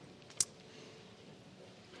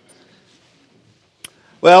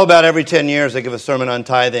Well, about every 10 years I give a sermon on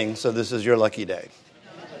tithing, so this is your lucky day.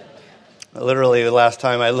 Literally, the last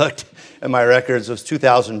time I looked at my records was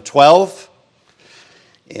 2012,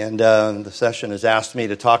 and the session has asked me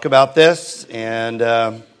to talk about this, and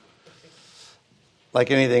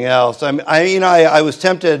like anything else, I was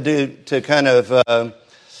tempted to kind of,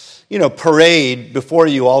 parade before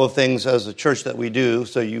you all the things as a church that we do,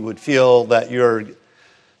 so you would feel that your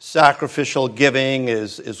sacrificial giving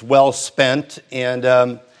is well spent, and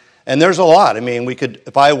there's a lot. I mean, we could,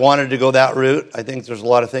 if I wanted to go that route, I think there's a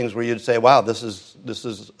lot of things where you'd say, "Wow, this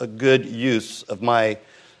is a good use of my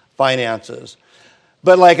finances."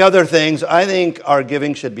 But like other things, I think our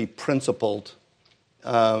giving should be principled.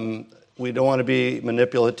 We don't want to be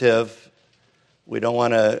manipulative. We don't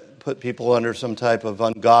want to put people under some type of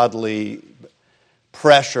ungodly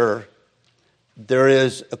pressure. There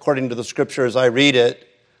is, according to the scripture as I read it,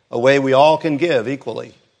 a way we all can give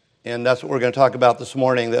equally. And that's what we're going to talk about this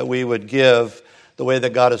morning, that we would give the way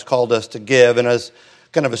that God has called us to give. And as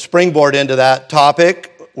kind of a springboard into that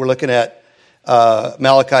topic, we're looking at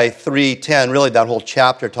Malachi 3:10. Really, that whole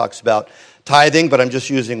chapter talks about tithing, but I'm just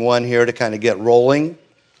using one here to kind of get rolling.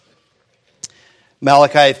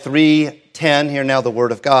 Malachi 3:10, hear now the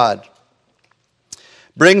word of God.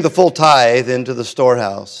 Bring the full tithe into the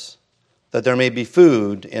storehouse, that there may be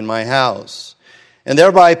food in my house. And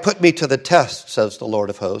thereby put me to the test, says the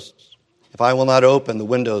Lord of hosts, if I will not open the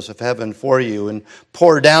windows of heaven for you and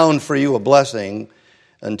pour down for you a blessing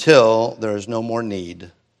until there is no more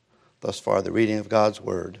need. Thus far, the reading of God's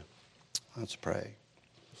word. Let's pray.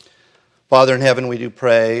 Father in heaven, we do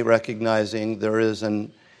pray, recognizing there is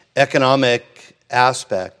an economic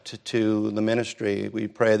aspect to the ministry. We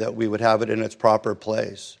pray that we would have it in its proper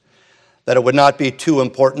place, that it would not be too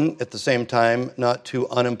important, at the same time, not too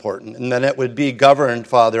unimportant, and that it would be governed,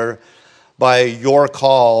 Father, by your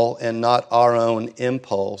call and not our own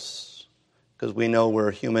impulse, because we know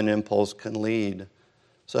where human impulse can lead.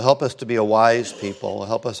 So help us to be a wise people.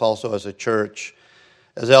 Help us also as a church,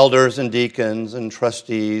 as elders and deacons and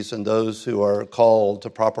trustees and those who are called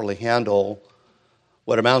to properly handle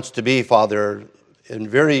what amounts to be, Father, and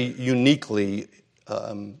very uniquely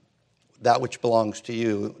that which belongs to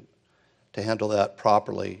you, to handle that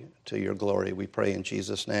properly to your glory. We pray in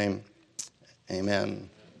Jesus' name. Amen.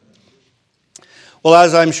 Well,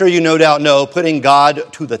 as I'm sure you no doubt know, putting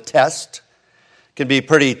God to the test can be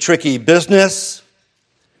pretty tricky business.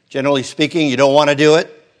 Generally speaking, you don't want to do it.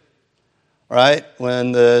 Right?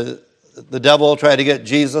 When the devil tried to get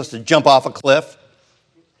Jesus to jump off a cliff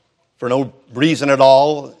for no reason at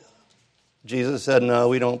all, Jesus said, no,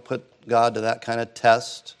 we don't put God to that kind of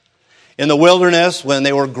test. In the wilderness, when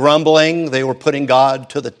they were grumbling, they were putting God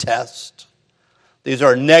to the test. These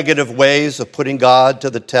are negative ways of putting God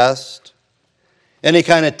to the test. Any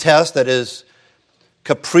kind of test that is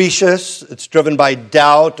capricious, it's driven by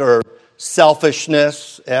doubt or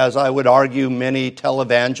selfishness, as I would argue many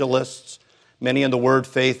televangelists, many in the Word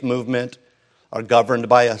Faith movement, are governed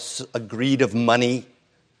by a greed of money.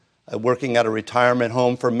 Working at a retirement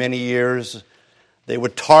home for many years, they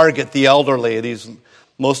would target the elderly. These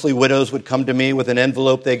mostly widows would come to me with an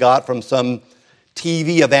envelope they got from some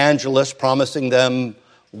TV evangelist promising them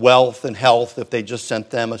wealth and health if they just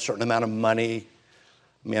sent them a certain amount of money.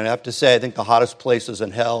 I mean, I have to say, I think the hottest places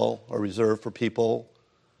in hell are reserved for people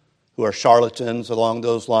who are charlatans along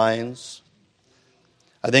those lines.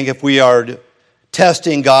 I think if we are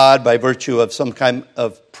testing God by virtue of some kind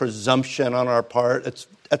of presumption on our part,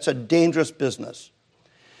 that's a dangerous business.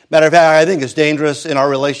 Matter of fact, I think it's dangerous in our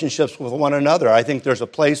relationships with one another. I think there's a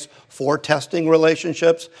place for testing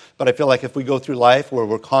relationships, but I feel like if we go through life where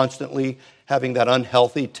we're constantly having that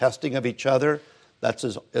unhealthy testing of each other, that's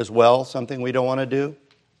as well something we don't want to do.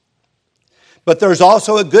 But there's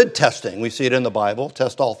also a good testing. We see it in the Bible.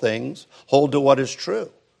 Test all things. Hold to what is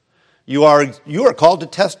true. You are called to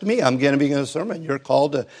test me. I'm going to be in a sermon. You're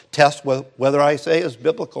called to test whether I say is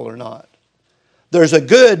biblical or not. There's a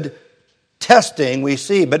good testing we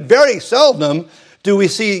see, but very seldom do we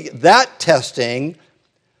see that testing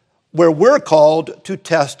where we're called to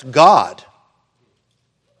test God.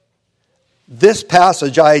 This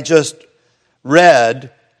passage I just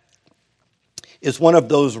read is one of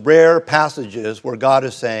those rare passages where God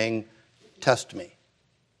is saying, test me.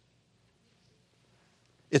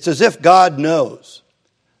 It's as if God knows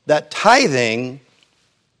that tithing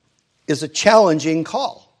is a challenging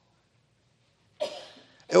call.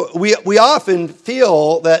 We often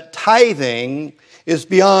feel that tithing is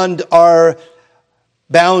beyond our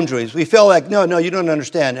boundaries. We feel like, no, you don't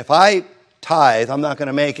understand. If I tithe, I'm not going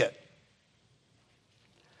to make it.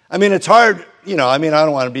 I mean, it's hard, I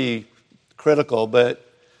don't want to be critical, but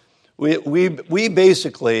We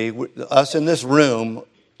basically, us in this room,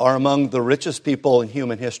 are among the richest people in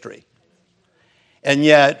human history. And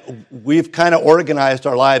yet, we've kind of organized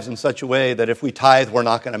our lives in such a way that if we tithe, we're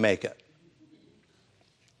not going to make it.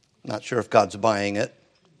 Not sure if God's buying it.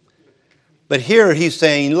 But here he's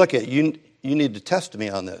saying, look, you need to test me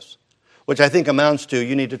on this, which I think amounts to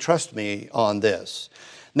you need to trust me on this.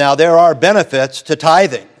 Now, there are benefits to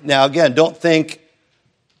tithing. Now, again, don't think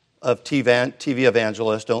of TV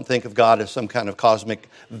evangelists. Don't think of God as some kind of cosmic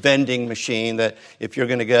vending machine that if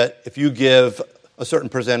you give a certain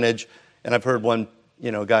percentage, and I've heard one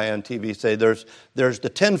guy on TV say there's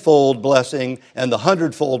the tenfold blessing and the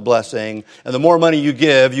hundredfold blessing, and the more money you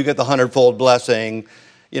give, you get the hundredfold blessing.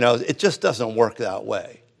 It just doesn't work that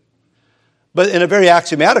way. But in a very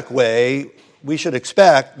axiomatic way, we should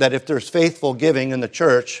expect that if there's faithful giving in the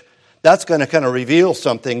church, that's going to kind of reveal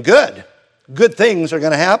something good. Good things are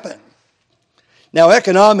going to happen. Now,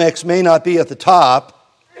 economics may not be at the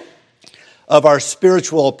top of our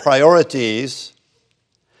spiritual priorities,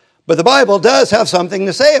 but the Bible does have something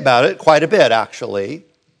to say about it, quite a bit, actually.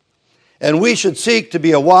 And we should seek to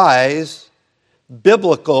be a wise,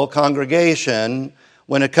 biblical congregation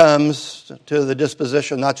when it comes to the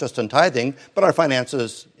disposition, not just in tithing, but our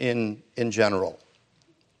finances in general.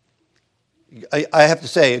 I have to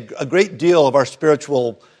say, a great deal of our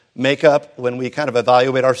spiritual makeup, when we kind of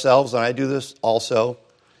evaluate ourselves, and I do this also,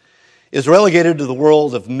 is relegated to the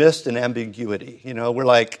world of mist and ambiguity. We're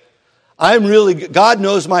like, God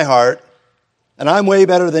knows my heart, and I'm way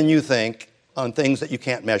better than you think on things that you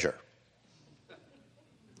can't measure.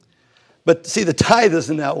 But see, the tithe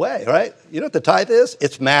isn't that way, right? You know what the tithe is?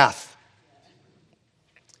 It's math.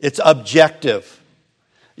 It's objective.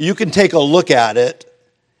 You can take a look at it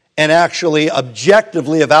and actually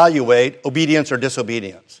objectively evaluate obedience or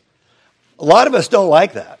disobedience. A lot of us don't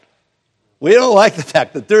like that. We don't like the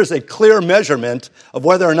fact that there's a clear measurement of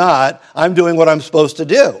whether or not I'm doing what I'm supposed to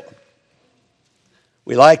do.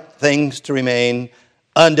 We like things to remain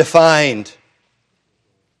undefined.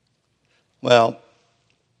 Well,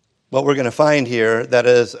 what we're going to find here, that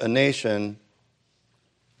as a nation,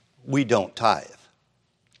 we don't tithe.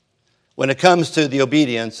 When it comes to the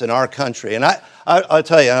obedience in our country, and I'll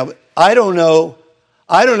tell you, I don't know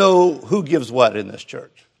who gives what in this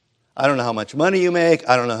church. I don't know how much money you make.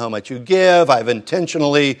 I don't know how much you give. I've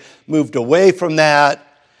intentionally moved away from that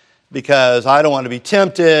because I don't want to be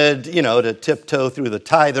tempted, to tiptoe through the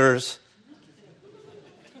tithers.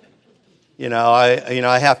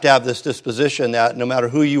 I have to have this disposition that no matter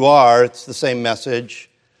who you are, it's the same message.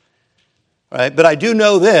 Right? But I do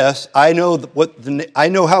know this. I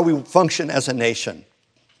know how we function as a nation.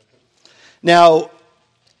 Now,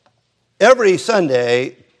 every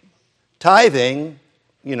Sunday, tithing,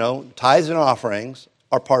 tithes and offerings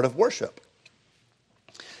are part of worship.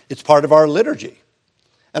 It's part of our liturgy.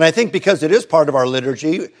 And I think because it is part of our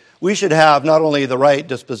liturgy, we should have not only the right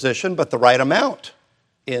disposition, but the right amount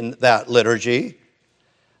in that liturgy.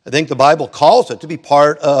 I think the Bible calls it to be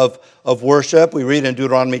part of worship. We read in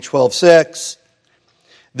Deuteronomy 12:6,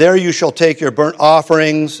 "There you shall take your burnt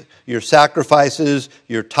offerings, your sacrifices,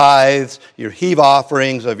 your tithes, your heave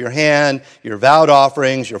offerings of your hand, your vowed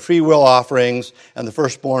offerings, your freewill offerings, and the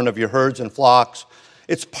firstborn of your herds and flocks."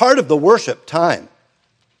 It's part of the worship time.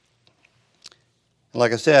 And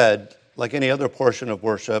like I said, like any other portion of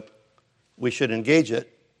worship, we should engage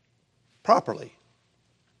it properly.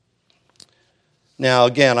 Now,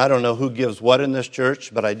 again, I don't know who gives what in this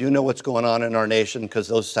church, but I do know what's going on in our nation because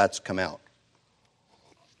those stats come out.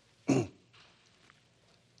 And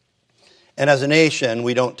as a nation,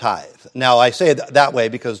 we don't tithe. Now, I say it that way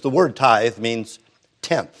because the word tithe means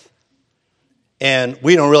tenth. And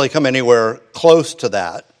we don't really come anywhere close to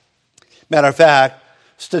that. Matter of fact,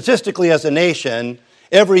 statistically as a nation,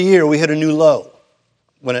 every year we hit a new low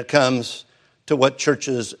when it comes to what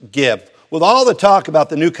churches give. With all the talk about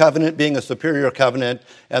the new covenant being a superior covenant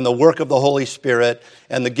and the work of the Holy Spirit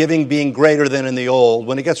and the giving being greater than in the old,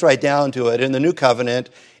 when it gets right down to it, in the new covenant,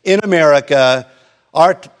 in America,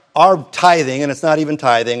 our tithing, and it's not even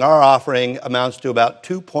tithing, our offering amounts to about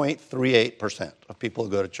 2.38% of people who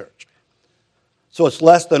go to church. So it's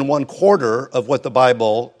less than 1/4 of what the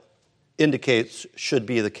Bible indicates should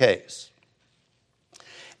be the case.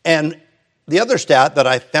 And the other stat that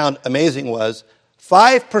I found amazing was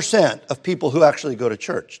 5% of people who actually go to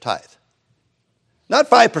church tithe. Not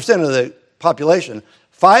 5% of the population,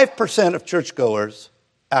 5% of churchgoers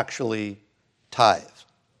actually tithe.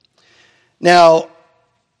 Now,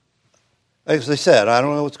 as I said, I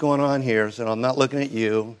don't know what's going on here, so I'm not looking at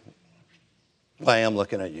you. Well, I am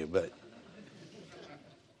looking at you, but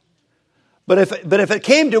But if it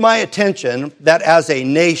came to my attention that as a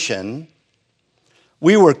nation,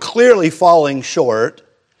 we were clearly falling short,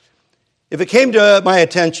 if it came to my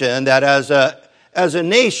attention that as a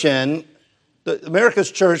nation,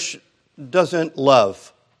 America's church doesn't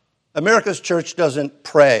love, America's church doesn't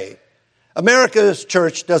pray, America's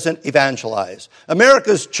church doesn't evangelize,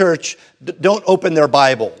 America's church don't open their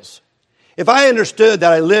Bibles. If I understood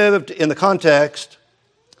that I lived in the context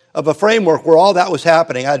of a framework where all that was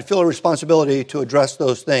happening, I'd feel a responsibility to address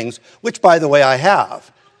those things, which, by the way, I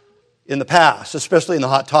have in the past, especially in the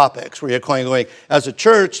hot topics, where you're going, as a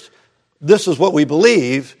church, this is what we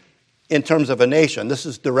believe in terms of a nation. This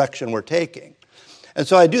is the direction we're taking. And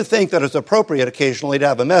so I do think that it's appropriate occasionally to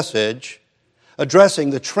have a message addressing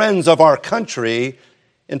the trends of our country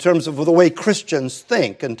in terms of the way Christians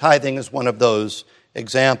think, and tithing is one of those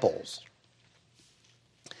examples.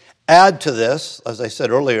 Add to this, as I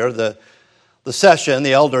said earlier, the session,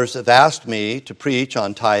 the elders have asked me to preach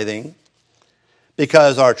on tithing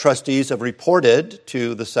because our trustees have reported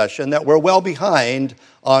to the session that we're well behind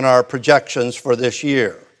on our projections for this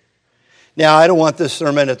year. Now, I don't want this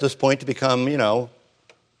sermon at this point to become, one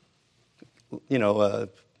of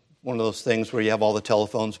those things where you have all the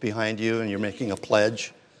telephones behind you and you're making a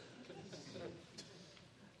pledge.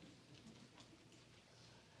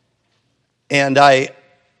 And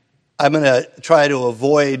I'm going to try to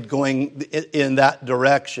avoid going in that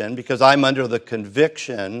direction because I'm under the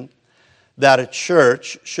conviction that a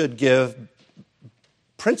church should give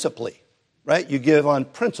principally, right? You give on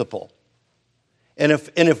principle. And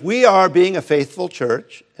if we are being a faithful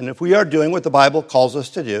church, and if we are doing what the Bible calls us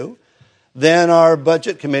to do, then our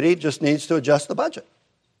budget committee just needs to adjust the budget.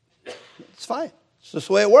 It's fine. It's just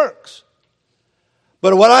the way it works.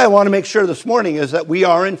 But what I want to make sure this morning is that we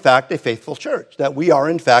are, in fact, a faithful church, that we are,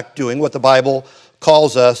 in fact, doing what the Bible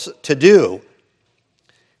calls us to do.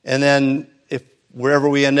 And then if wherever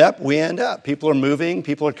we end up, we end up. People are moving,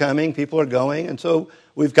 people are coming, people are going, and so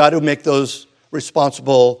we've got to make those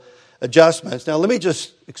responsible adjustments. Now, let me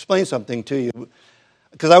just explain something to you,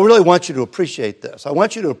 because I really want you to appreciate this. I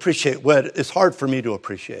want you to appreciate what is hard for me to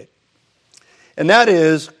appreciate. And that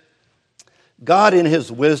is, God in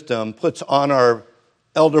His wisdom puts on our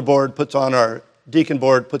elder board, puts on our deacon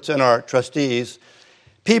board, puts in our trustees,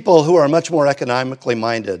 people who are much more economically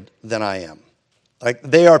minded than I am. Like,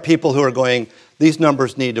 they are people who are going, these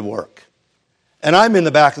numbers need to work. And I'm in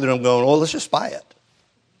the back of the room going, well, let's just buy it.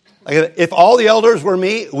 Like, if all the elders were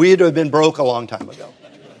me, we'd have been broke a long time ago.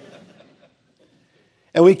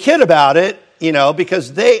 And we kid about it,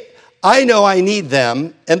 because I know I need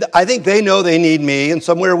them, and I think they know they need me, and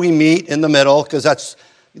somewhere we meet in the middle, because that's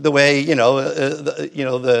the way, an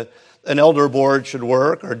elder board should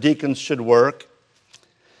work, or deacons should work.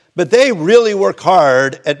 But they really work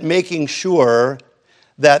hard at making sure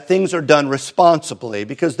that things are done responsibly,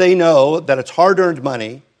 because they know that it's hard-earned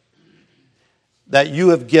money that you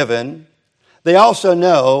have given. They also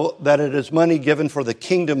know that it is money given for the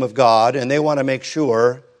kingdom of God, and they want to make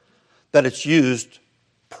sure that it's used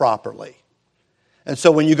properly. And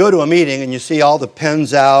so when you go to a meeting and you see all the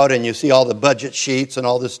pens out and you see all the budget sheets and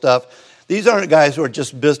all this stuff, these aren't guys who are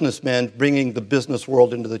just businessmen bringing the business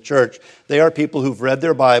world into the church. They are people who've read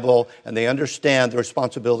their Bible and they understand the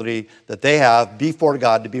responsibility that they have before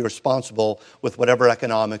God to be responsible with whatever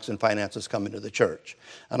economics and finances come into the church.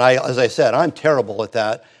 And as I said, I'm terrible at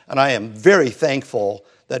that, and I am very thankful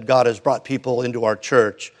that God has brought people into our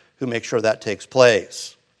church who make sure that takes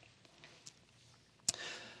place.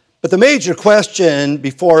 But the major question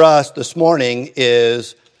before us this morning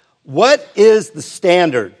is, what is the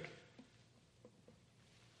standard,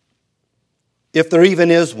 if there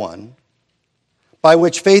even is one, by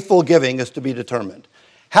which faithful giving is to be determined?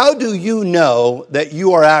 How do you know that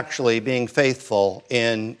you are actually being faithful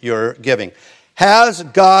in your giving? Has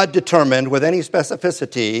God determined with any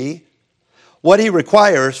specificity what He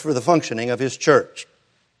requires for the functioning of His church?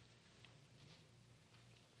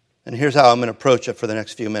 And here's how I'm going to approach it for the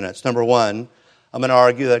next few minutes. Number one, I'm going to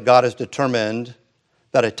argue that God has determined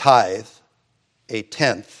that a tithe, a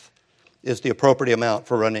tenth, is the appropriate amount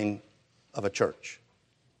for running of a church.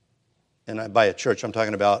 And by a church, I'm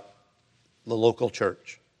talking about the local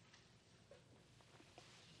church.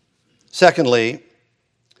 Secondly,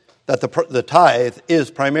 that the tithe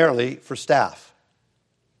is primarily for staff.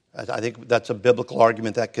 I think that's a biblical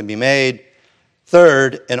argument that can be made.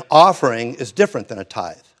 Third, an offering is different than a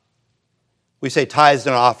tithe. We say tithes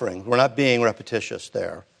and offerings. We're not being repetitious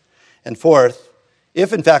there. And fourth,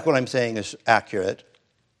 if in fact what I'm saying is accurate,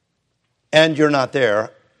 and you're not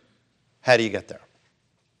there, how do you get there?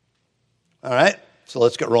 All right, so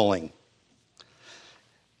let's get rolling.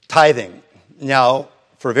 Tithing. Now,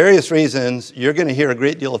 for various reasons, you're going to hear a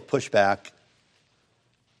great deal of pushback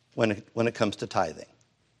when it comes to tithing.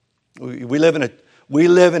 We live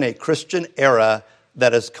in a Christian era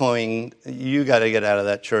that is going, you got to get out of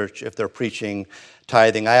that church if they're preaching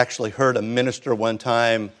tithing. I actually heard a minister one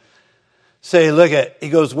time say, he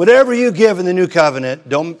goes, whatever you give in the new covenant,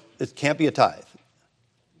 it can't be a tithe.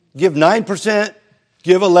 Give 9%,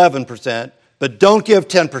 give 11%, but don't give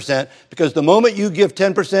 10%, because the moment you give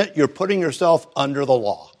 10%, you're putting yourself under the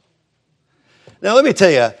law. Now, let me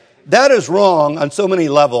tell you, that is wrong on so many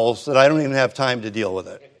levels that I don't even have time to deal with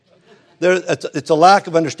it. It's a lack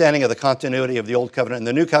of understanding of the continuity of the Old Covenant and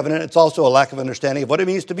the New Covenant. It's also a lack of understanding of what it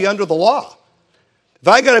means to be under the law. If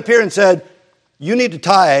I got up here and said, you need to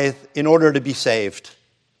tithe in order to be saved,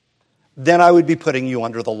 then I would be putting you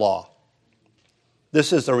under the law.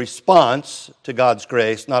 This is a response to God's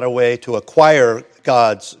grace, not a way to acquire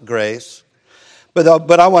God's grace. But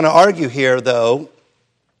I want to argue here, though,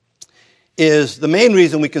 is the main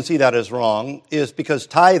reason we can see that is wrong is because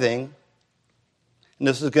tithing, and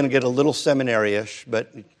this is going to get a little seminary-ish, but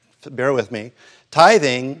bear with me.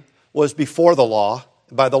 Tithing was before the law.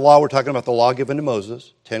 By the law, we're talking about the law given to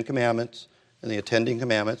Moses, 10 Commandments and the attending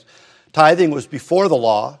commandments. Tithing was before the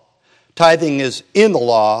law. Tithing is in the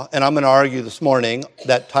law, and I'm going to argue this morning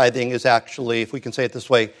that tithing is actually, if we can say it this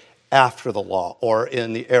way, after the law or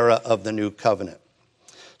in the era of the new covenant.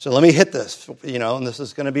 So let me hit this, and this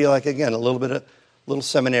is going to be like, again, a little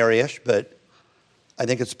seminary-ish, but I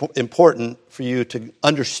think it's important for you to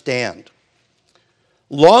understand.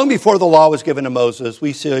 Long before the law was given to Moses,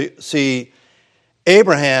 we see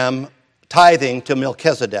Abraham tithing to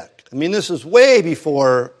Melchizedek. I mean, this is way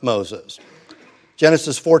before Moses.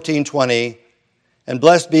 Genesis 14:20, and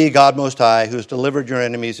blessed be God Most High, who has delivered your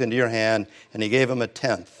enemies into your hand, and he gave him a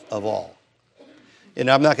tenth of all. And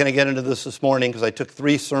I'm not going to get into this morning because I took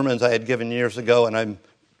 3 sermons I had given years ago, and I'm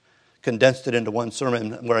condensed it into one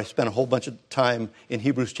sermon where I spent a whole bunch of time in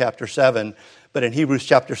Hebrews chapter 7. But in Hebrews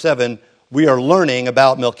chapter 7, we are learning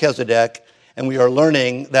about Melchizedek, and we are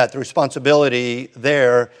learning that the responsibility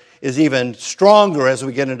there is even stronger as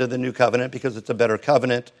we get into the new covenant because it's a better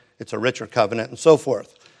covenant, it's a richer covenant, and so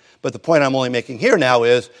forth. But the point I'm only making here now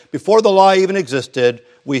is, before the law even existed,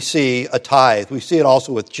 we see a tithe. We see it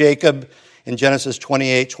also with Jacob in Genesis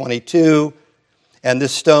 28:22. And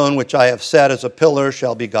this stone which I have set as a pillar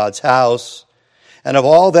shall be God's house. And of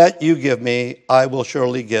all that you give me, I will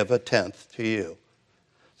surely give a tenth to you.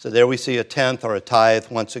 So there we see a tenth or a tithe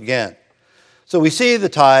once again. So we see the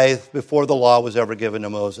tithe before the law was ever given to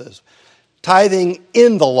Moses. Tithing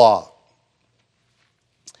in the law.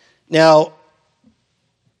 Now,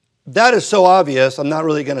 that is so obvious, I'm not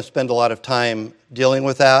really going to spend a lot of time dealing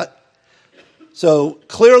with that. So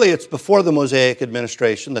clearly it's before the Mosaic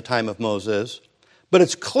administration, the time of Moses. But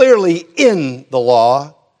it's clearly in the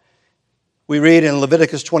law. We read in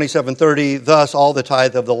Leviticus 27:30, thus all the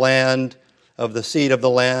tithe of the land, of the seed of the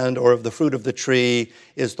land, or of the fruit of the tree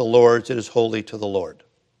is the Lord's. It is holy to the Lord.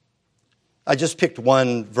 I just picked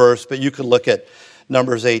one verse, but you could look at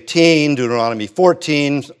Numbers 18, Deuteronomy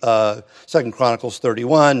 14, 2 Chronicles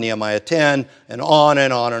 31, Nehemiah 10, and on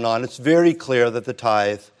and on and on. It's very clear that the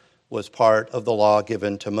tithe was part of the law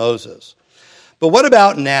given to Moses. But what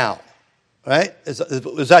about now? Right?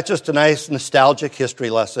 Is that just a nice nostalgic history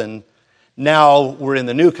lesson? Now we're in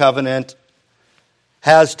the new covenant.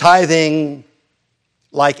 Has tithing,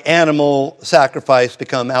 like animal sacrifice,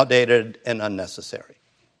 become outdated and unnecessary?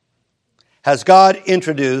 Has God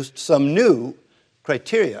introduced some new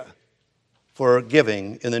criteria for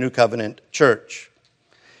giving in the new covenant church?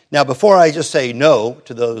 Now, before I just say no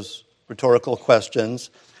to those rhetorical questions,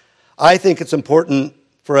 I think it's important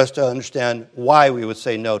for us to understand why we would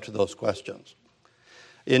say no to those questions.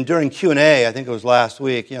 During Q&A, I think it was last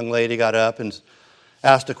week, a young lady got up and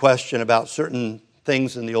asked a question about certain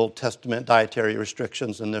things in the Old Testament, dietary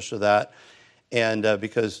restrictions and this or that. And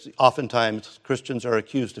because oftentimes Christians are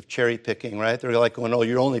accused of cherry picking, right? They're like going, oh,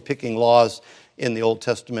 you're only picking laws in the Old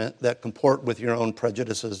Testament that comport with your own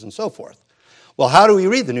prejudices and so forth. Well, how do we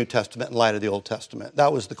read the New Testament in light of the Old Testament?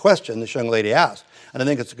 That was the question this young lady asked. And I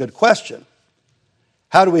think it's a good question.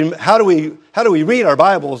 How do we read our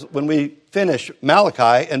Bibles when we finish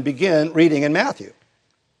Malachi and begin reading in Matthew?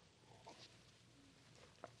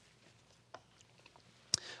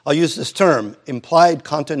 I'll use this term, implied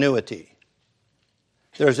continuity.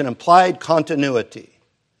 There's an implied continuity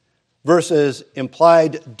versus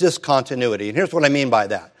implied discontinuity. And here's what I mean by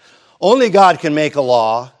that. Only God can make a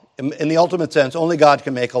law. In the ultimate sense, only God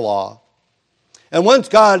can make a law. And once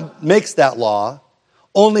God makes that law,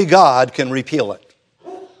 only God can repeal it.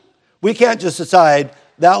 We can't just decide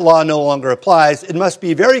that law no longer applies. It must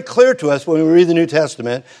be very clear to us when we read the New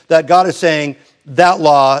Testament that God is saying that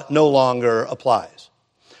law no longer applies.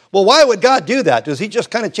 Well, why would God do that? Does he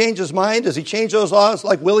just kind of change his mind? Does he change those laws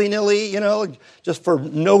like willy-nilly, just for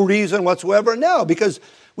no reason whatsoever? No, because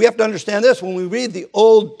we have to understand this. When we read the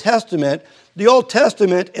Old Testament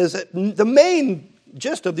is the main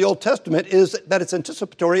gist of the Old Testament is that it's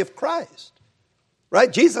anticipatory of Christ.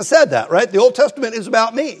 Right? Jesus said that, right? The Old Testament is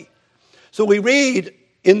about me. So we read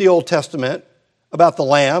in the Old Testament about the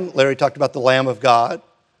Lamb. Larry talked about the Lamb of God.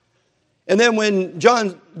 And then when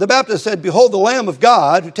John the Baptist said, "Behold the Lamb of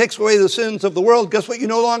God who takes away the sins of the world," guess what you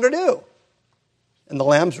no longer do? And the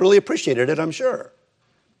lambs really appreciated it, I'm sure.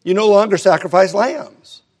 You no longer sacrifice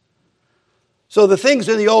lambs. So the things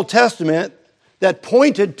in the Old Testament that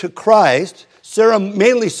pointed to Christ,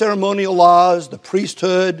 mainly ceremonial laws, the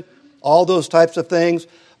priesthood, all those types of things,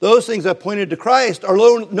 those things that pointed to Christ are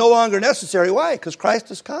no longer necessary. Why? Because Christ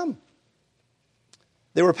has come.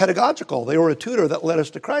 They were pedagogical. They were a tutor that led us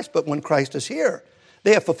to Christ. But when Christ is here,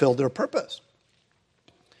 they have fulfilled their purpose.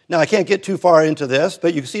 Now, I can't get too far into this,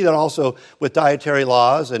 but you can see that also with dietary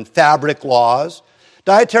laws and fabric laws.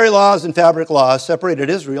 Dietary laws and fabric laws separated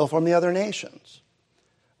Israel from the other nations.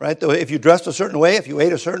 Right? If you dressed a certain way, if you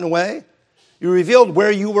ate a certain way, you revealed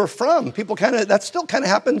where you were from. That still kind of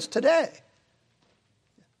happens today.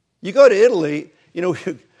 You go to Italy, you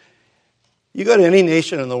go to any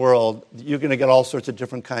nation in the world, you're going to get all sorts of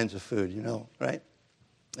different kinds of food, right?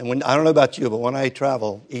 And I don't know about you, but when I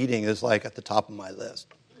travel, eating is like at the top of my list.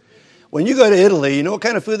 When you go to Italy, you know what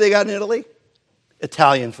kind of food they got in Italy?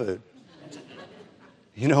 Italian food.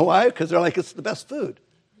 You know why? Because they're like, it's the best food.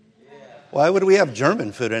 Why would we have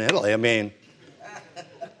German food in Italy? I mean,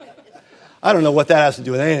 I don't know what that has to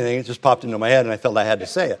do with anything. It just popped into my head and I felt I had to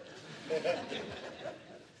say it.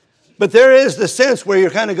 But there is the sense where you're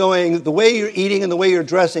kind of going, the way you're eating and the way you're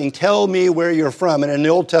dressing, tell me where you're from. And in the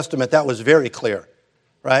Old Testament, that was very clear,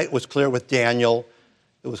 right? It was clear with Daniel.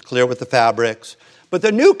 It was clear with the fabrics. But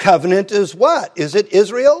the new covenant is what? Is it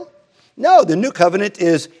Israel? No, the new covenant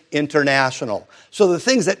is international. So the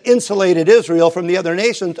things that insulated Israel from the other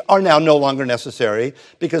nations are now no longer necessary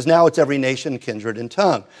because now it's every nation, kindred, and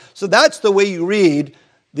tongue. So that's the way you read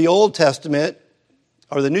the Old Testament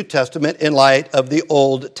or the New Testament in light of the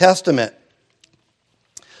Old Testament.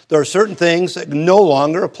 There are certain things that no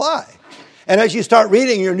longer apply. And as you start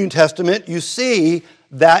reading your New Testament, you see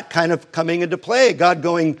that kind of coming into play. God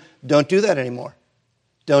going, don't do that anymore.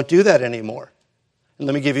 Don't do that anymore. And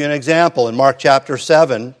let me give you an example. In Mark chapter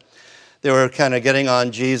 7, they were kind of getting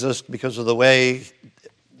on Jesus because of the way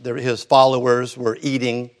his followers were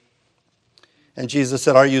eating. And Jesus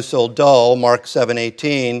said, "Are you so dull?" Mark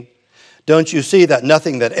 7:18. "Don't you see that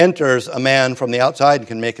nothing that enters a man from the outside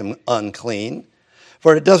can make him unclean?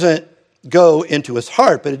 For it doesn't go into his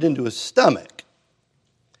heart, but into his stomach,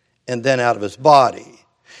 and then out of his body."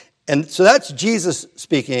 And so that's Jesus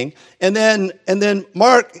speaking. And then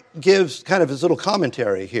Mark gives kind of his little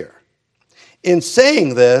commentary here. In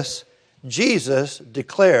saying this, Jesus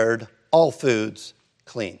declared all foods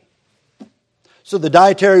clean. So the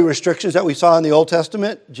dietary restrictions that we saw in the Old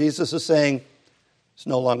Testament, Jesus is saying, it's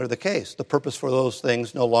no longer the case. The purpose for those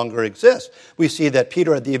things no longer exists. We see that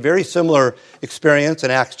Peter had the very similar experience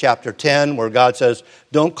in Acts chapter 10, where God says,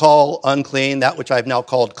 "Don't call unclean that which I've now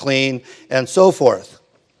called clean," and so forth.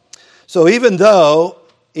 So even though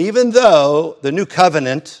the new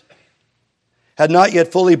covenant had not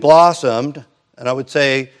yet fully blossomed, and I would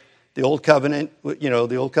say the old covenant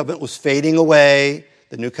was fading away,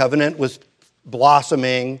 the new covenant was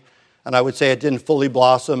blossoming, and I would say it didn't fully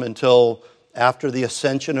blossom until after the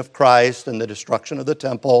ascension of Christ and the destruction of the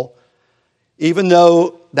temple. Even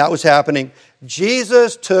though that was happening,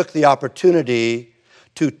 Jesus took the opportunity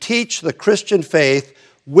to teach the Christian faith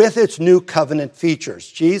with its new covenant features.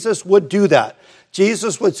 Jesus would do that.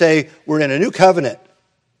 Jesus would say, we're in a new covenant.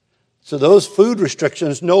 So those food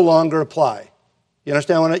restrictions no longer apply. You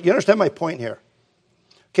understand my point here?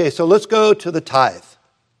 Okay, so let's go to the tithe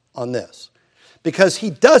on this. Because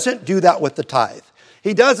he doesn't do that with the tithe.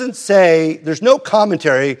 He doesn't say, there's no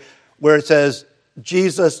commentary where it says,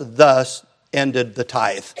 Jesus thus ended the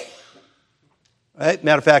tithe. Right?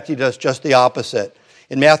 Matter of fact, he does just the opposite.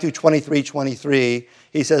 In Matthew 23:23,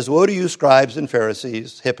 he says, "Woe to you, scribes and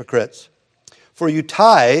Pharisees, hypocrites, for you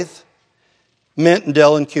tithe mint and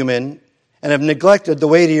dill and cumin, and have neglected the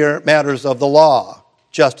weightier matters of the law,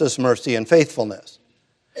 justice, mercy, and faithfulness."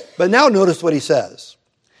 But now notice what he says.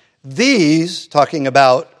 These, talking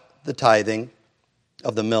about the tithing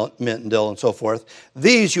of the mint and dill and so forth,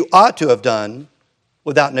 these you ought to have done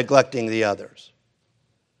without neglecting the others.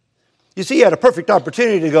 You see, he had a perfect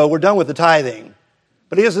opportunity to go, we're done with the tithing.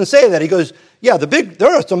 But he doesn't say that. He goes, yeah,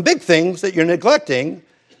 there are some big things that you're neglecting.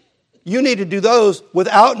 You need to do those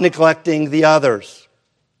without neglecting the others,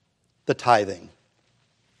 the tithing.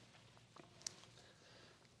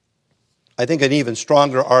 I think an even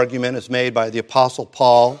stronger argument is made by the Apostle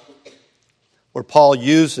Paul, where Paul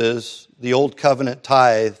uses the Old Covenant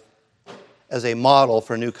tithe as a model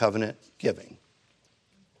for New Covenant giving.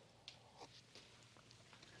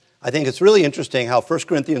 I think it's really interesting how 1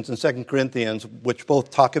 Corinthians and 2 Corinthians, which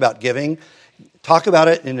both talk about giving, talk about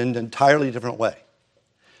it in an entirely different way.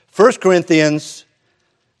 1 Corinthians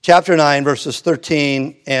chapter 9, verses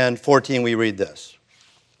 13 and 14, we read this.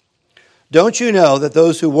 Don't you know that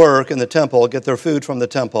those who work in the temple get their food from the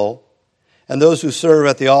temple, and those who serve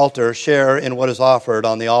at the altar share in what is offered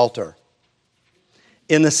on the altar?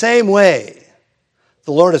 In the same way,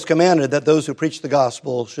 the Lord has commanded that those who preach the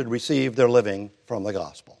gospel should receive their living from the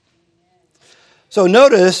gospel. So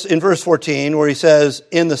notice in verse 14 where he says,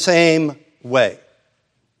 in the same way.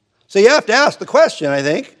 So you have to ask the question, I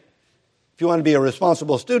think, if you want to be a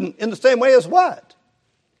responsible student, in the same way as what?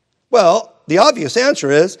 Well, the obvious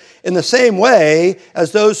answer is, in the same way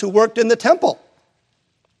as those who worked in the temple.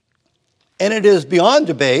 And it is beyond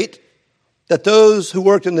debate that those who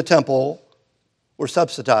worked in the temple were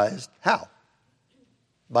subsidized. How?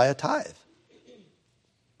 By a tithe.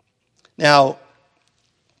 Now,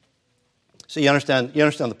 so you understand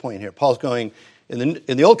the point here. Paul's going, in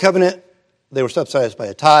the Old Covenant, they were subsidized by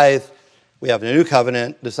a tithe. We have a New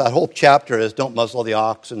Covenant. That whole chapter is don't muzzle the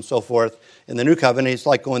ox and so forth. In the New Covenant, it's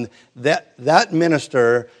like going, that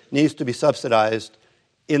minister needs to be subsidized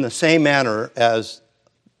in the same manner as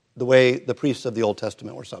the way the priests of the Old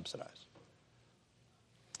Testament were subsidized.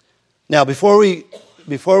 Now, before we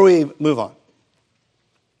move on,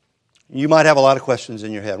 you might have a lot of questions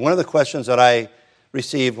in your head. One of the questions that I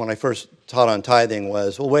received when I first taught on tithing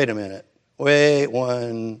was, well, wait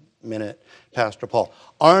one minute, Pastor Paul.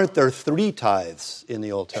 Aren't there 3 tithes in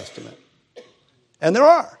the Old Testament? And there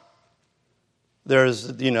are.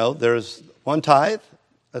 There's one tithe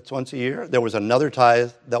that's once a year. There was another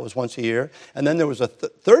tithe that was once a year. And then there was a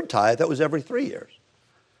third tithe that was every 3 years.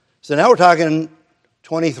 So now we're talking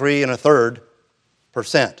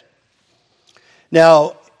 23.33%.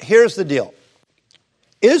 Now, here's the deal.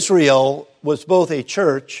 Israel was both a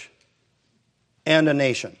church and a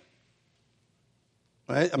nation.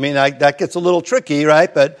 Right? I mean, that gets a little tricky,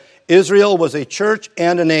 right? But Israel was a church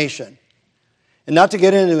and a nation. And not to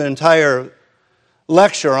get into an entire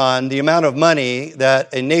lecture on the amount of money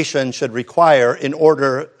that a nation should require in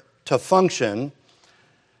order to function,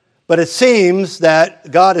 but it seems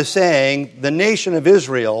that God is saying the nation of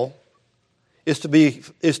Israel is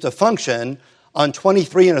to function on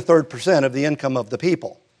 23.33% of the income of the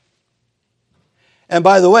people. And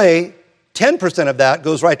by the way, 10% of that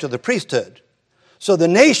goes right to the priesthood. So the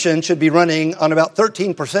nation should be running on about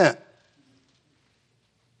 13%,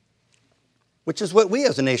 which is what we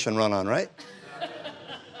as a nation run on, right?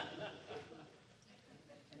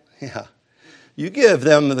 Yeah. You give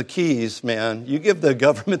them the keys, man. You give the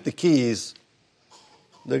government the keys.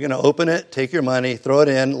 They're going to open it, take your money, throw it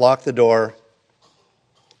in, lock the door.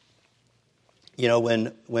 You know,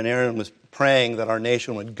 when Aaron was praying that our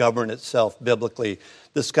nation would govern itself biblically,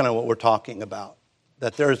 this is kind of what we're talking about.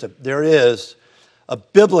 That there is a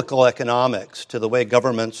biblical economics to the way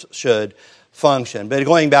governments should function. But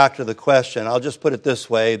going back to the question, I'll just put it this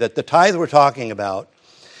way, that the tithe we're talking about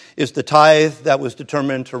is the tithe that was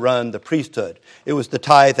determined to run the priesthood. It was the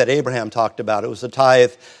tithe that Abraham talked about. It was the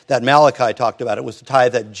tithe that Malachi talked about. It was the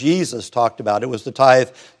tithe that Jesus talked about. It was the tithe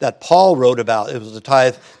that Paul wrote about. It was the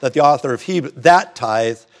tithe that the author of Hebrews, that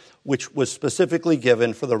tithe which was specifically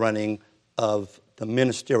given for the running of the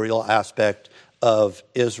ministerial aspect of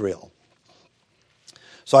Israel.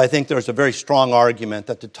 So I think there's a very strong argument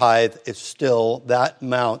that the tithe is still that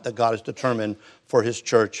amount that God has determined for his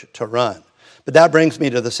church to run. But that brings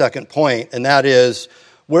me to the second point, and that is,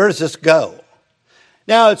 where does this go?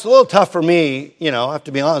 Now, it's a little tough for me, I have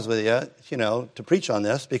to be honest with you, to preach on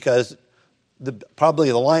this, because probably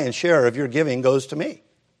the lion's share of your giving goes to me,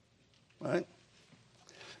 right?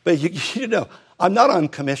 But I'm not on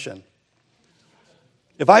commission.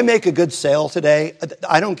 If I make a good sale today,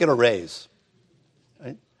 I don't get a raise.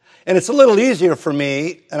 Right? And it's a little easier for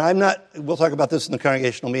me, and we'll talk about this in the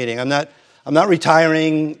congregational meeting, I'm not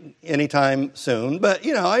retiring anytime soon, but,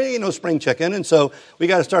 spring chicken, and so we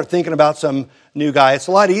got to start thinking about some new guy. It's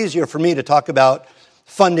a lot easier for me to talk about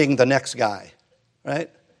funding the next guy, right?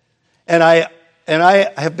 And I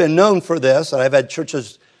have been known for this, and I've had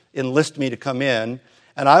churches enlist me to come in,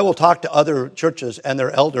 and I will talk to other churches and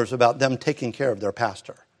their elders about them taking care of their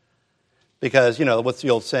pastor. Because, what's the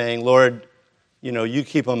old saying, Lord, You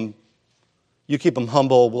keep them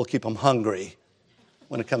humble, we'll keep them hungry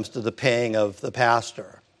when it comes to the paying of the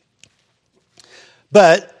pastor.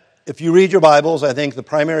 But if you read your Bibles, I think the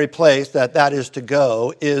primary place that is to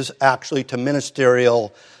go is actually to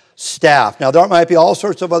ministerial staff. Now, there might be all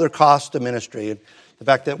sorts of other costs to ministry. The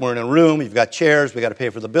fact that we're in a room, you've got chairs, we got to pay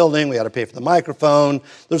for the building, we got to pay for the microphone.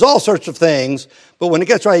 There's all sorts of things. But when it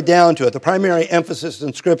gets right down to it, the primary emphasis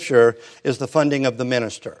in Scripture is the funding of the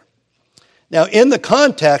minister. Now, in the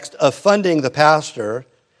context of funding the pastor,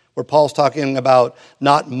 where Paul's talking about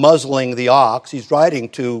not muzzling the ox, he's writing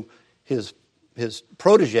to his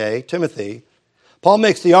protege, Timothy. Paul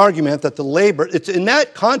makes the argument that it's in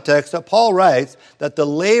that context that Paul writes that the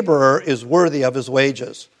laborer is worthy of his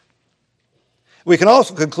wages. We can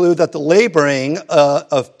also conclude that the laboring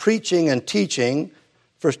of preaching and teaching,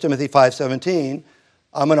 1 Timothy 5:17,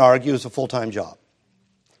 I'm going to argue is a full-time job,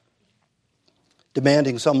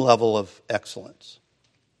 demanding some level of excellence.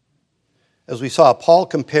 As we saw, Paul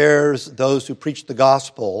compares those who preach the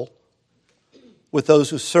gospel with those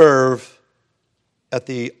who serve at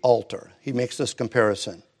the altar. He makes this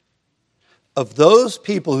comparison. Of those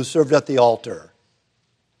people who served at the altar,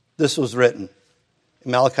 this was written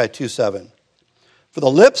in Malachi 2:7. For the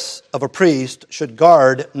lips of a priest should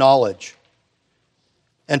guard knowledge,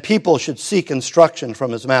 and people should seek instruction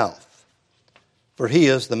from his mouth, for he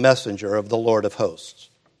is the messenger of the Lord of hosts.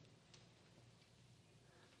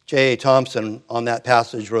 J.A. Thompson on that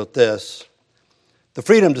passage wrote this: the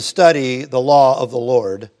freedom to study the law of the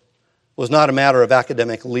Lord was not a matter of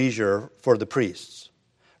academic leisure for the priests.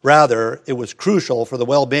 Rather, it was crucial for the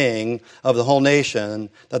well-being of the whole nation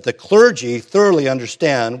that the clergy thoroughly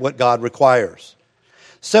understand what God requires.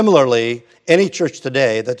 Similarly, any church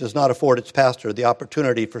today that does not afford its pastor the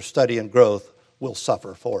opportunity for study and growth will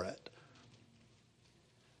suffer for it.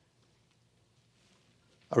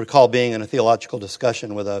 I recall being in a theological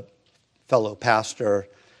discussion with a fellow pastor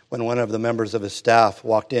when one of the members of his staff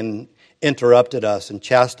walked in, interrupted us, and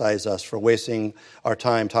chastised us for wasting our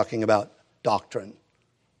time talking about doctrine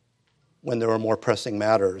when there were more pressing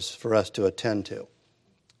matters for us to attend to.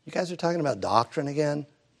 You guys are talking about doctrine again?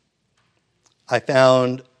 I have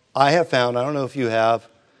found, I don't know if you have,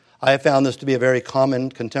 I have found this to be a very common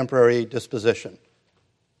contemporary disposition.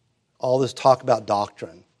 All this talk about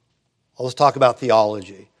doctrine, all this talk about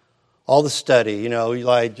theology, all the study.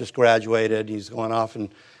 Eli just graduated, he's going off and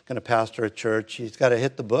going to pastor a church. He's got to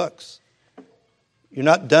hit the books. You're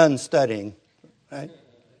not done studying, right?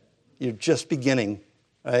 You're just beginning,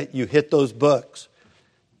 right? You hit those books.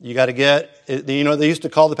 You got to get, they used to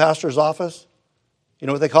call the pastor's office? You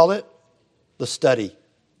know what they called it? The study,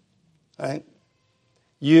 right?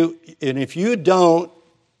 If you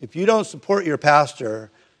don't support your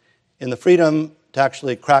pastor in the freedom to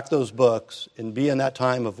actually crack those books and be in that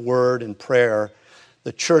time of word and prayer,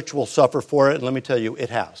 the church will suffer for it, and let me tell you,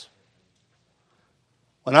 it has.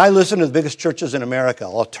 When I listen to the biggest churches in America,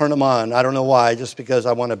 I'll turn them on. I don't know why, just because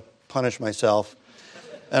I want to punish myself.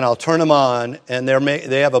 And I'll turn them on, and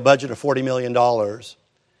they have a budget of $40 million.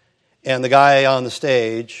 And the guy on the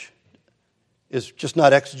stage is just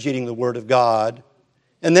not exegeting the Word of God.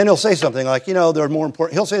 And then he'll say something like, there are more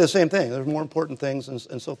important, he'll say the same thing, there's more important things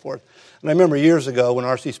and so forth. And I remember years ago when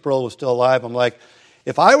R.C. Sproul was still alive, I'm like,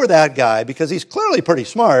 if I were that guy, because he's clearly pretty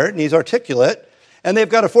smart and he's articulate, and they've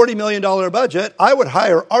got a $40 million budget, I would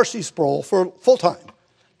hire R.C. Sproul for full-time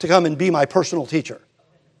to come and be my personal teacher.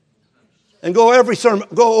 And go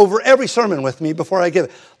over every sermon with me before I give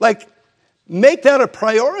it. Make that a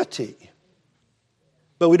priority.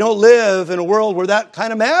 But we don't live in a world where that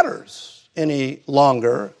kind of matters any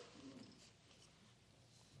longer.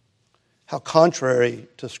 How contrary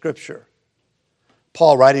to Scripture.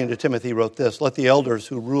 Paul, writing to Timothy, wrote this: let the elders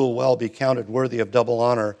who rule well be counted worthy of double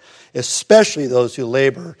honor, especially those who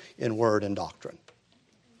labor in word and doctrine.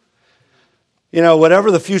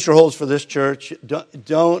 Whatever the future holds for this church,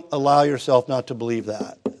 don't allow yourself not to believe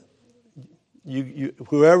that.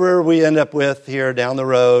 Whoever we end up with here down the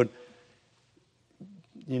road,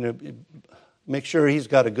 make sure he's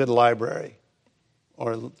got a good library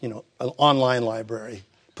or, an online library.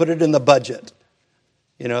 Put it in the budget.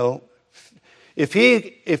 If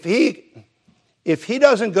he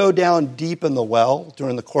doesn't go down deep in the well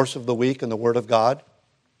during the course of the week in the Word of God,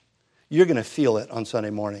 you're going to feel it on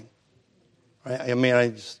Sunday morning. Right? I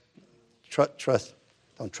just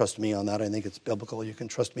don't trust me on that. I think it's biblical. You can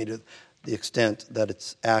trust me to the extent that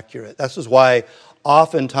it's accurate. This is why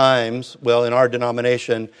oftentimes, in our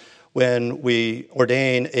denomination, when we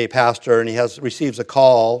ordain a pastor and he receives a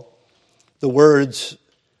call, the words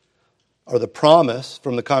or the promise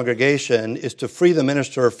from the congregation is to free the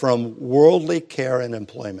minister from worldly care and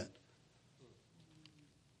employment.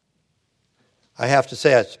 I have to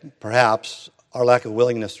say it's perhaps our lack of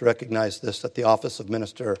willingness to recognize this, that the office of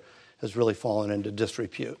minister has really fallen into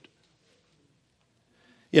disrepute.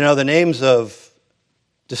 You know, the names of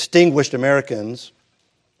distinguished Americans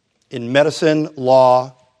in medicine,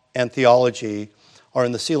 law, and theology are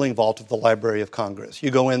in the ceiling vault of the Library of Congress. You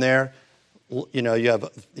go in there, you know,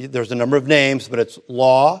 there's a number of names, but it's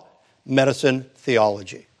law, medicine,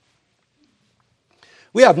 theology.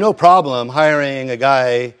 We have no problem hiring a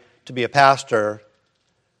guy to be a pastor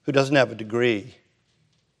who doesn't have a degree.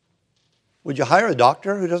 Would you hire a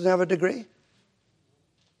doctor who doesn't have a degree?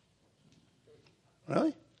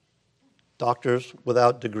 Really? Doctors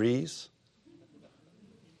without degrees?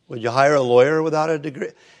 Would you hire a lawyer without a degree?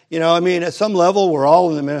 You know, I mean, at some level, we're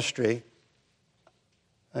all in the ministry,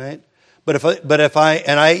 right? But if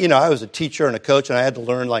I was a teacher and a coach, and I had to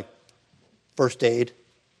learn like first aid,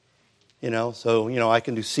 you know, so I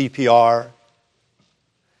can do CPR.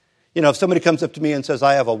 You know, if somebody comes up to me and says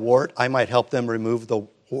I have a wart, I might help them remove the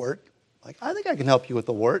wart. Like, I think I can help you with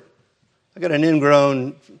the wart. I got an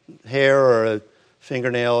ingrown hair or a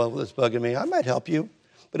fingernail that's bugging me. I might help you.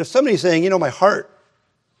 But if somebody's saying, my heart,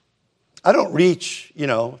 I don't reach,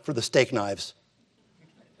 for the steak knives.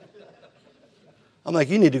 I'm like,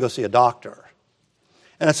 you need to go see a doctor.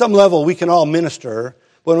 And at some level, we can all minister.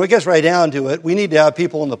 But when it gets right down to it, we need to have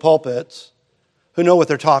people in the pulpits who know what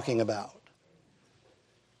they're talking about.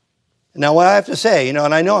 Now, what I have to say, and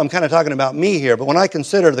I know I'm kind of talking about me here, but when I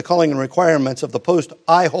consider the calling and requirements of the post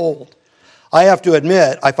I hold, I have to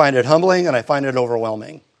admit I find it humbling and I find it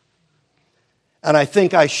overwhelming. And I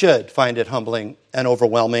think I should find it humbling and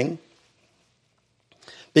overwhelming,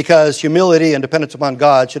 because humility and dependence upon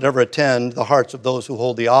God should ever attend the hearts of those who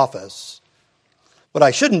hold the office. What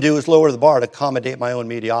I shouldn't do is lower the bar to accommodate my own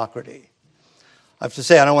mediocrity. I have to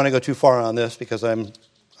say, I don't want to go too far on this because I don't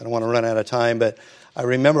want to run out of time, but I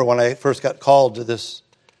remember when I first got called to this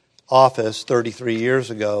office 33 years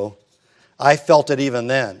ago, I felt it even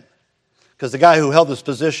then. Because the guy who held this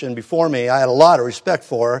position before me, I had a lot of respect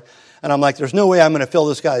for, and I'm like, there's no way I'm going to fill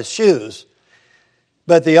this guy's shoes.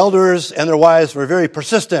 But the elders and their wives were very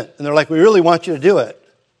persistent, and they're like, we really want you to do it.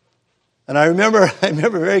 And I remember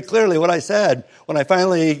very clearly what I said when I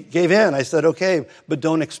finally gave in. I said, okay, but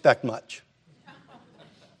don't expect much.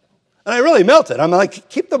 And I really melted. I'm like,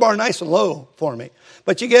 keep the bar nice and low for me.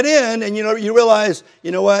 But you get in and, you realize, you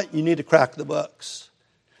know what? You need to crack the books.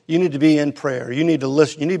 You need to be in prayer. You need to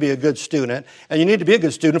listen. You need to be a good student. And you need to be a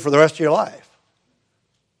good student for the rest of your life.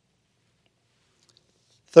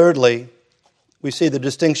 Thirdly, we see the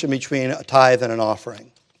distinction between a tithe and an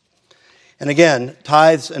offering. And again,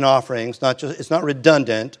 tithes and offerings, it's not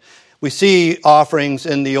redundant. We see offerings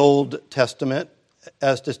in the Old Testament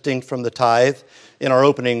as distinct from the tithe. In our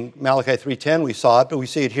opening, Malachi 3:10, we saw it, but we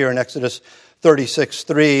see it here in Exodus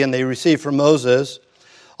 36:3, and they received from Moses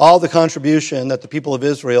all the contribution that the people of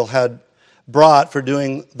Israel had brought for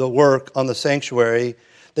doing the work on the sanctuary.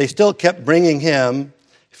 They still kept bringing him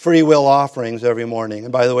free will offerings every morning.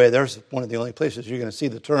 And by the way, there's one of the only places you're going to see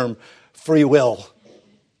the term free will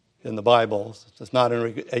in the Bible. It's not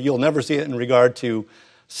you'll never see it in regard to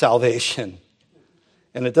salvation.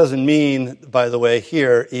 And it doesn't mean, by the way,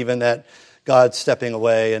 here even that God's stepping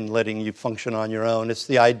away and letting you function on your own. It's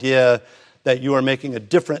the idea that you are making a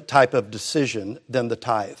different type of decision than the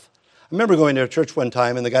tithe. I remember going to a church one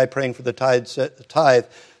time, and the guy praying for the tithe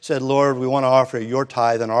said, Lord, we want to offer your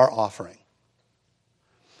tithe and our offering.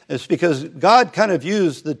 It's because God kind of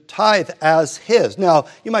views the tithe as his. Now,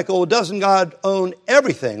 you might go, well, doesn't God own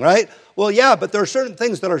everything, right? Well, yeah, but there are certain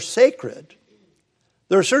things that are sacred.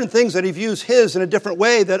 There are certain things that he views his in a different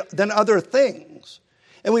way than other things.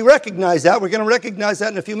 And we recognize that. We're going to recognize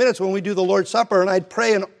that in a few minutes when we do the Lord's Supper. And I'd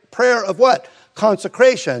pray a prayer of what?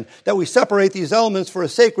 Consecration, that we separate these elements for a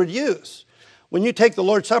sacred use. When you take the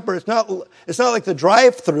Lord's Supper, it's not like the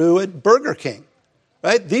drive-thru at Burger King,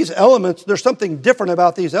 right? These elements, there's something different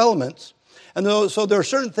about these elements. And so there are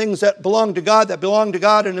certain things that belong to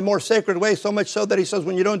God in a more sacred way, so much so that he says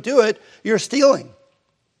when you don't do it, you're stealing.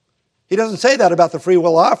 He doesn't say that about the free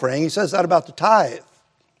will offering. He says that about the tithe.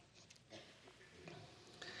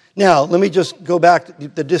 Now, let me just go back to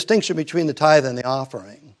the distinction between the tithe and the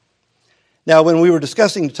offering. Now, when we were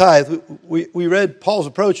discussing the tithe, we read Paul's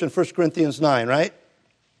approach in 1 Corinthians 9, right?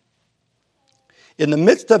 In the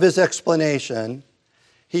midst of his explanation,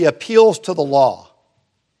 he appeals to the law.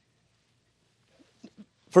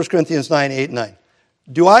 1 Corinthians 9, 8, 9.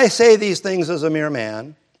 Do I say these things as a mere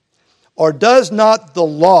man, or does not the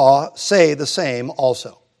law say the same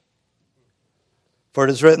also? For it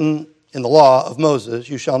is written in the law of Moses,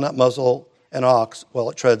 you shall not muzzle an ox while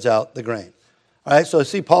it treads out the grain. All right, so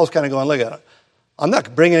see, Paul's kind of going, look at it. I'm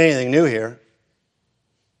not bringing anything new here.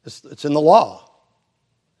 It's in the law.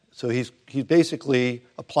 So he's basically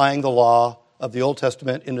applying the law of the Old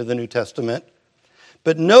Testament into the New Testament.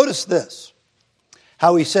 But notice this,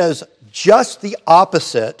 how he says just the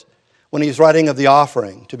opposite when he's writing of the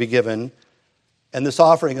offering to be given. And this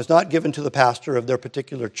offering is not given to the pastor of their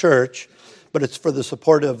particular church, but it's for the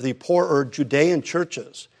support of the poorer Judean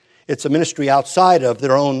churches. It's a ministry outside of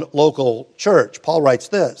their own local church. Paul writes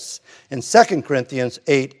this in 2 Corinthians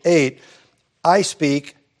 8:8, I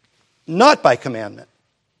speak not by commandment.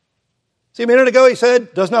 See, a minute ago he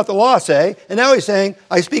said, does not the law say? And now he's saying,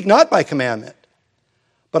 I speak not by commandment,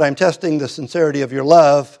 but I'm testing the sincerity of your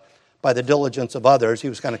love by the diligence of others. He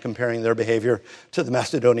was kind of comparing their behavior to the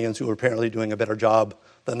Macedonians who were apparently doing a better job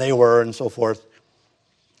than they were and so forth.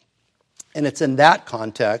 And it's in that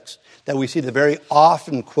context that we see the very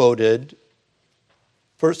often quoted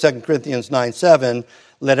 2 Corinthians 9:7,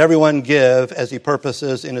 let everyone give as he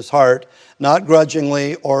purposes in his heart, not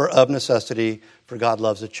grudgingly or of necessity, for God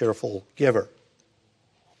loves a cheerful giver.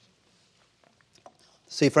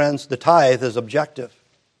 See, friends, the tithe is objective.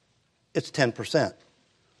 It's 10%.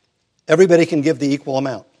 Everybody can give the equal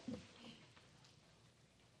amount.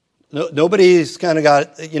 Nobody's kind of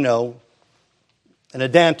got, an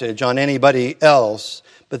advantage on anybody else,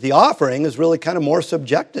 but the offering is really kind of more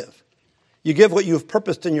subjective. You give what you've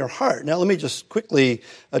purposed in your heart. Now, let me just quickly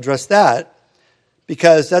address that,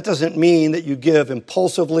 because that doesn't mean that you give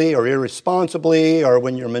impulsively or irresponsibly or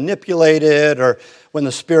when you're manipulated or when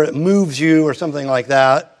the Spirit moves you or something like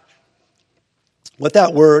that. What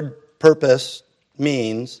that word purpose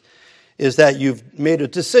means is that you've made a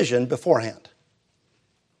decision beforehand.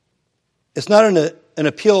 It's not an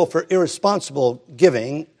appeal for irresponsible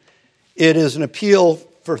giving. It is an appeal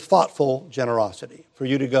for thoughtful generosity, for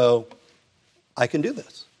you to go, I can do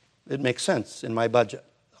this. It makes sense in my budget.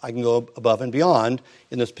 I can go above and beyond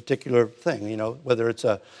in this particular thing, whether it's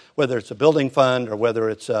a building fund or whether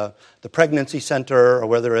it's the pregnancy center or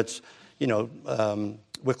whether it's,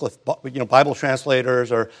 Wycliffe, Bible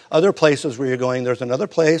translators or other places where you're going. There's another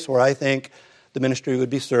place where I think the ministry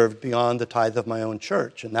would be served beyond the tithe of my own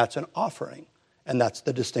church, and that's an offering. And that's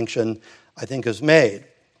the distinction I think is made.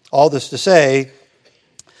 All this to say,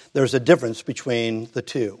 there's a difference between the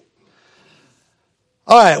two.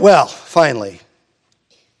 All right, well, finally,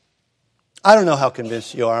 I don't know how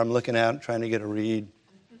convinced you are. I'm looking at it, trying to get a read.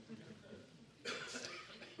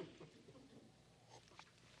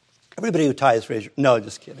 Everybody who tithes, raise your... No,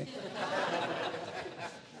 just kidding.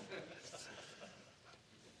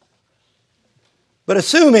 But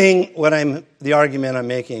assuming the argument I'm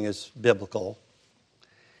making is biblical,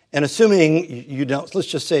 and assuming you don't, let's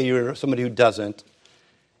just say you're somebody who doesn't,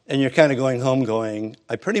 and you're kind of going home going,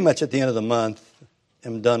 I pretty much at the end of the month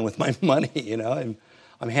am done with my money,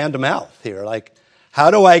 I'm hand to mouth here. Like, how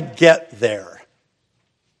do I get there?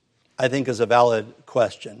 I think is a valid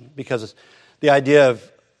question, because the idea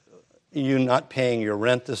of you not paying your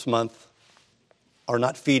rent this month or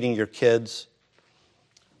not feeding your kids,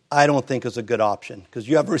 I don't think is a good option, because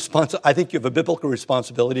I think you have a biblical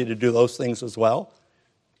responsibility to do those things as well.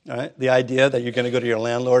 All right? The idea that you're going to go to your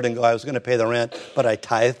landlord and go, I was going to pay the rent, but I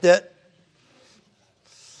tithed it.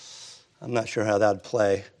 I'm not sure how that would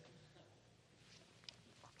play.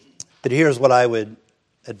 But here's what I would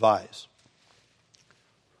advise.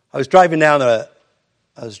 I was driving down the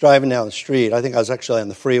street. I think I was actually on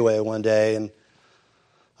the freeway one day, and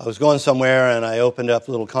I was going somewhere, and I opened up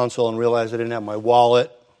the little console and realized I didn't have my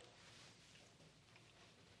wallet.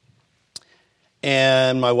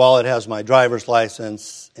 And my wallet has my driver's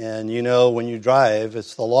license, and when you drive,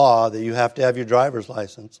 it's the law that you have to have your driver's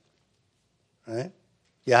license, right?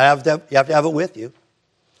 You have to have it with you.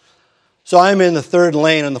 So I'm in the third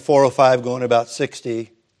lane on the 405 going about 60,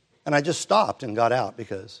 and I just stopped and got out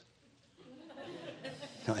because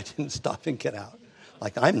I didn't stop and get out.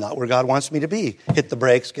 Like, I'm not where God wants me to be. Hit the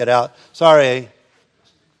brakes, get out. Sorry.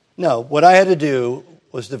 No, what I had to do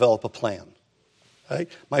was develop a plan. Right?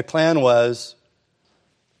 My plan was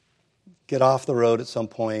get off the road at some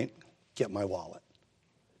point, get my wallet.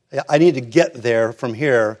 I need to get there from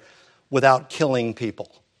here without killing people.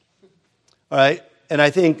 All right? And I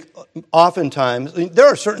think oftentimes, there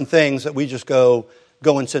are certain things that we just go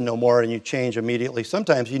and sin no more and you change immediately.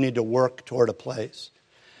 Sometimes you need to work toward a place.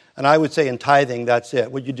 And I would say in tithing, that's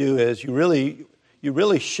it. What you do is you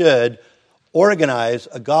really should organize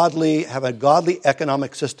have a godly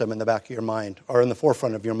economic system in the back of your mind or in the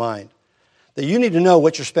forefront of your mind. That you need to know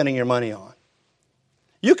what you're spending your money on.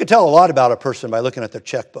 You could tell a lot about a person by looking at their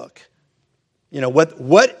checkbook.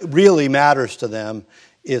 What really matters to them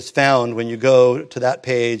is found when you go to that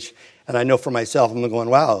page. And I know for myself, I'm going,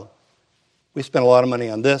 wow, we spent a lot of money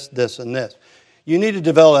on this, this, and this. You need to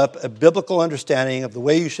develop a biblical understanding of the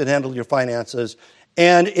way you should handle your finances.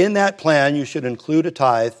 And in that plan, you should include a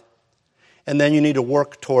tithe. And then you need to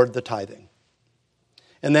work toward the tithing.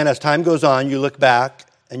 And then as time goes on, you look back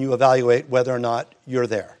and you evaluate whether or not you're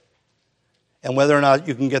there. And whether or not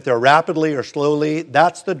you can get there rapidly or slowly,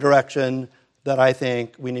 that's the direction that I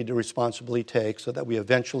think we need to responsibly take so that we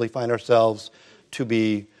eventually find ourselves to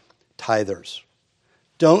be tithers.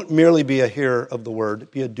 Don't merely be a hearer of the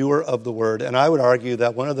word, be a doer of the word. And I would argue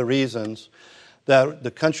that one of the reasons that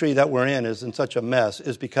the country that we're in is in such a mess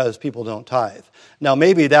is because people don't tithe. Now,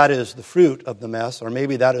 maybe that is the fruit of the mess, or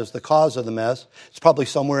maybe that is the cause of the mess. It's probably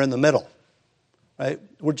somewhere in the middle, right?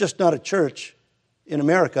 We're just not a church in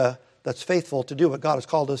America that's faithful to do what God has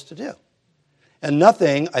called us to do. And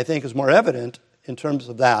nothing, I think, is more evident in terms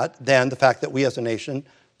of that than the fact that we as a nation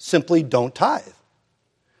simply don't tithe.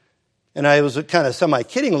 And I was kind of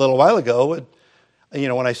semi-kidding a little while ago,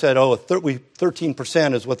 when I said,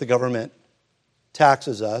 13% is what the government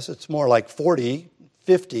taxes us. It's more like 40,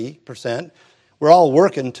 50%. We're all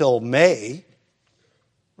working till May,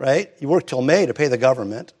 right? You work till May to pay the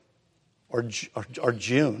government, or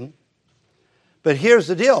June. But here's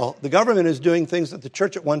the deal. The government is doing things that the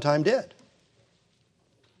church at one time did.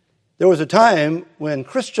 There was a time when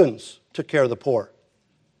Christians took care of the poor.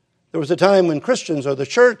 There was a time when Christians or the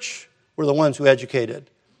church were the ones who educated.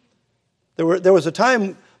 There was a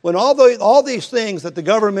time when all these things that the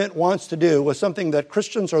government wants to do was something that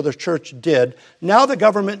Christians or the church did. Now the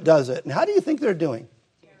government does it. And how do you think they're doing?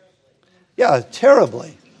 Yeah,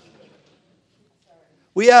 terribly.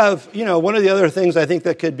 We have, one of the other things I think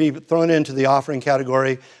that could be thrown into the offering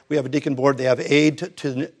category, we have a deacon board, they have aid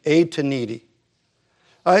to needy.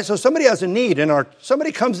 All right, so somebody has a need, and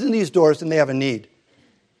somebody comes in these doors and they have a need.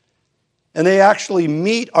 And they actually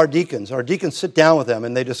meet our deacons. Our deacons sit down with them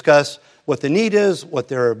and they discuss what the need is, what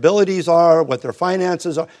their abilities are, what their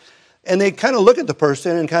finances are. And they kind of look at the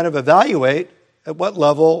person and kind of evaluate at what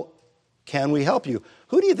level can we help you.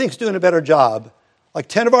 Who do you think is doing a better job? Like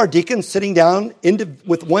 10 of our deacons sitting down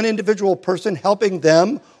with one individual person helping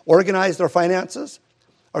them organize their finances?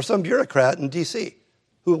 Or some bureaucrat in D.C.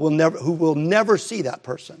 who will never see that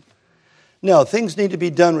person? No, things need to be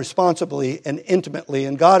done responsibly and intimately.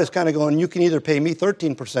 And God is kind of going, you can either pay me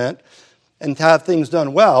 13% and have things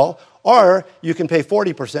done well, or you can pay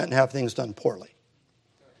 40% and have things done poorly.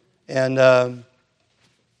 And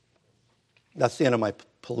that's the end of my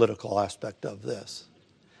political aspect of this.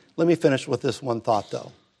 Let me finish with this one thought,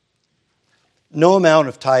 though. No amount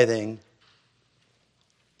of tithing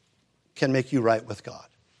can make you right with God.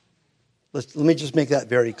 Let me just make that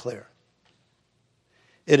very clear.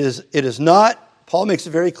 It is not, Paul makes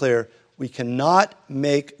it very clear, we cannot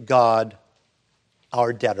make God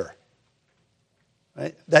our debtor.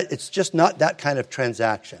 Right? It's just not that kind of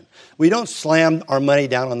transaction. We don't slam our money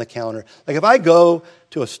down on the counter. Like if I go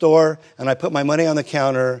to a store and I put my money on the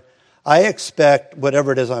counter, I expect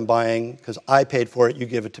whatever it is I'm buying, because I paid for it, you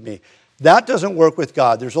give it to me. That doesn't work with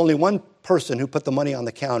God. There's only one person who put the money on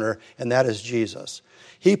the counter, and that is Jesus.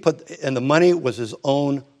 And the money was his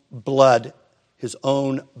own blood, his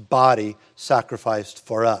own body sacrificed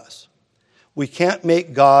for us. We can't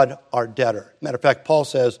make God our debtor. Matter of fact, Paul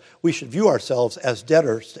says we should view ourselves as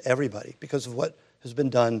debtors to everybody because of what has been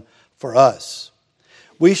done for us.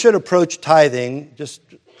 We should approach tithing,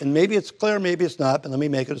 and maybe it's clear, maybe it's not, but let me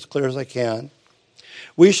make it as clear as I can.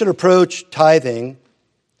 We should approach tithing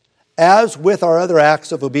as with our other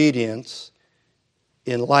acts of obedience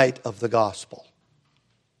in light of the gospel.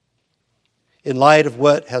 In light of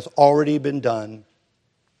what has already been done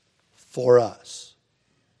for us.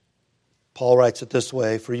 Paul writes it this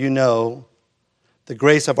way, for you know the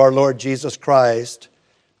grace of our Lord Jesus Christ,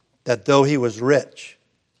 that though he was rich,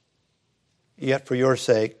 yet for your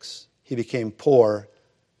sakes he became poor,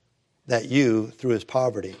 that you, through his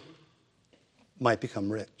poverty, might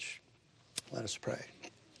become rich. Let us pray.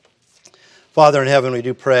 Father in heaven, we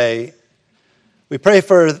do pray. We pray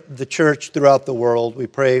for the church throughout the world. We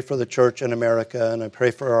pray for the church in America, and I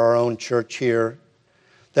pray for our own church here,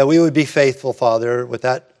 that we would be faithful, Father, with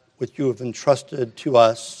that which you have entrusted to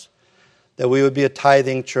us, that we would be a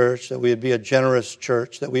tithing church, that we would be a generous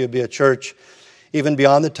church, that we would be a church even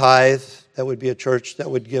beyond the tithe, that would be a church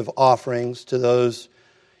that would give offerings to those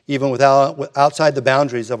even outside the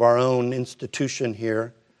boundaries of our own institution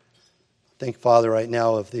here. Think, Father, right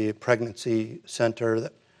now of the pregnancy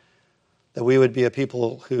center, that we would be a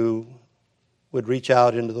people who would reach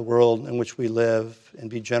out into the world in which we live and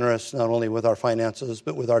be generous not only with our finances,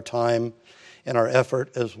 but with our time and our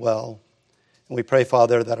effort as well. And we pray,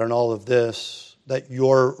 Father, that in all of this, that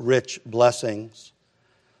your rich blessings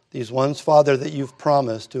these ones, Father, that you've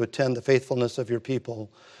promised to attend the faithfulness of your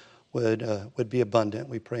people would be abundant.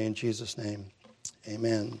 We pray in Jesus' name.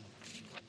 Amen.